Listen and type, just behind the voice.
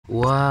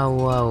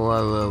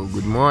Wow.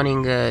 Good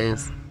morning,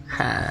 guys.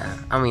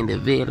 I'm in the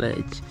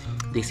village.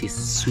 This is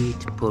Sweet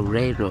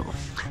Porero.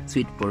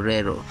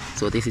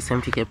 So this is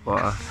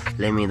MtkPol.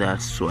 Let me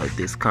just swipe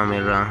this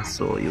camera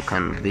so you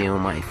can view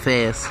my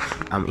face.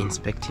 I'm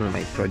inspecting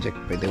my project,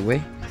 by the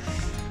way.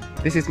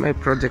 This is my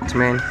project,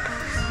 man.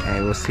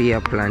 I was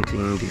here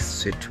planting these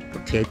sweet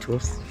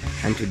potatoes,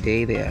 and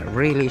today they are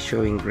really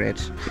showing great.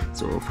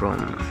 So from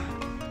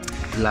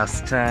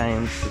last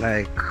time,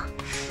 like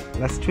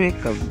last week,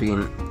 I've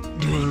been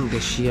doing the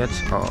shit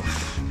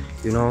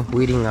of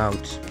weeding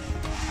out,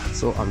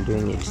 so I'm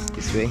doing it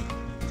this way.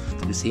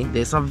 You see,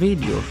 there's a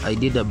video I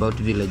did about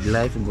village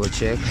life, go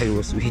check. I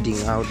was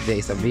weeding out. There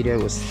is a video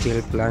I was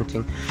still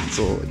planting.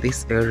 So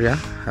this area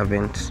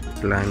haven't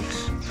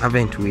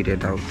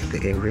weeded out the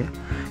area.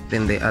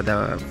 Then the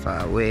other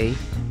far away,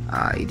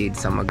 I did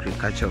some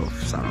agriculture of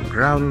some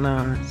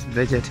groundnuts,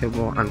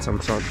 vegetable, and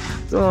some salt.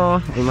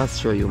 So I must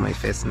show you my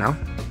face now.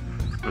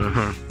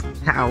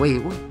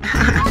 Wait.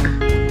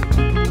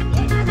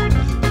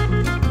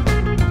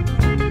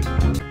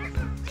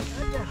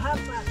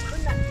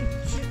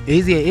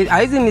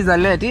 Hizi ni za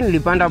late,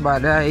 nilipanda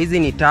baadaye. Hizi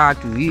ni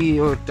tatu,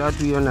 hiyo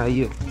na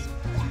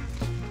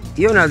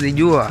hiyo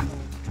nazijua.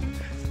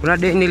 Kuna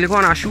day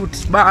nilikuwa na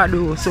shoot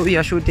bado, so we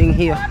are shooting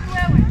here.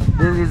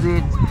 This is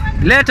it.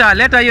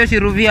 Leta hiyo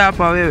shiruvia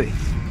hapa wewe.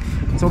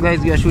 So guys,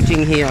 we are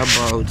shooting here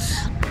about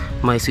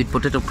my sweet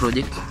potato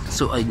project.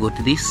 So I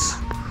got this.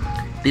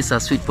 These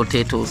are sweet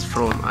potatoes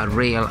from a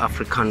real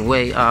African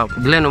way.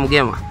 Glen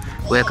Mgema,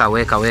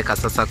 weka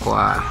sasa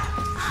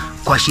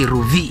kwa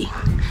shiruvi.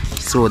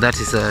 So that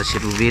is a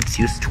shiruvi. It's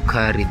used to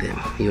carry them,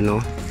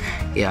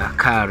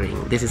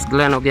 carrying. This is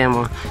Glen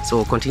Ogema.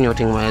 So continue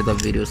watching my other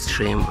video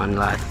stream and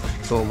live.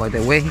 So by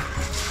the way,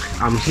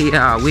 I'm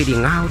here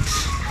weeding out.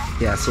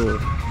 So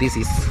this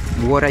is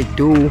what I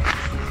do.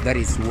 That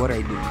is what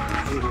I do.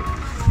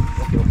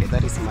 Okay,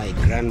 that is my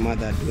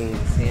grandmother doing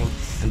the same.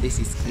 And this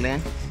is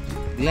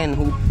Glen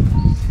who?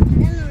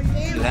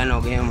 Glen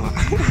Ogema.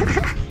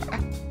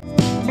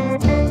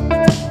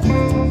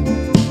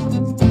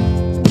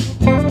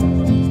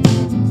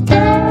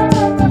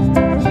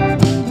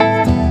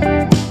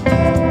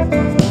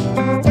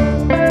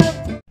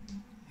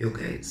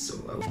 Okay, so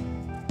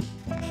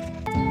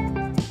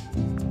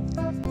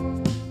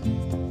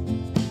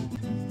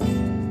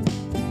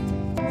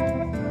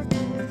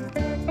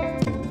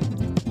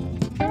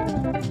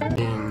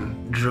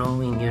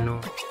drawing,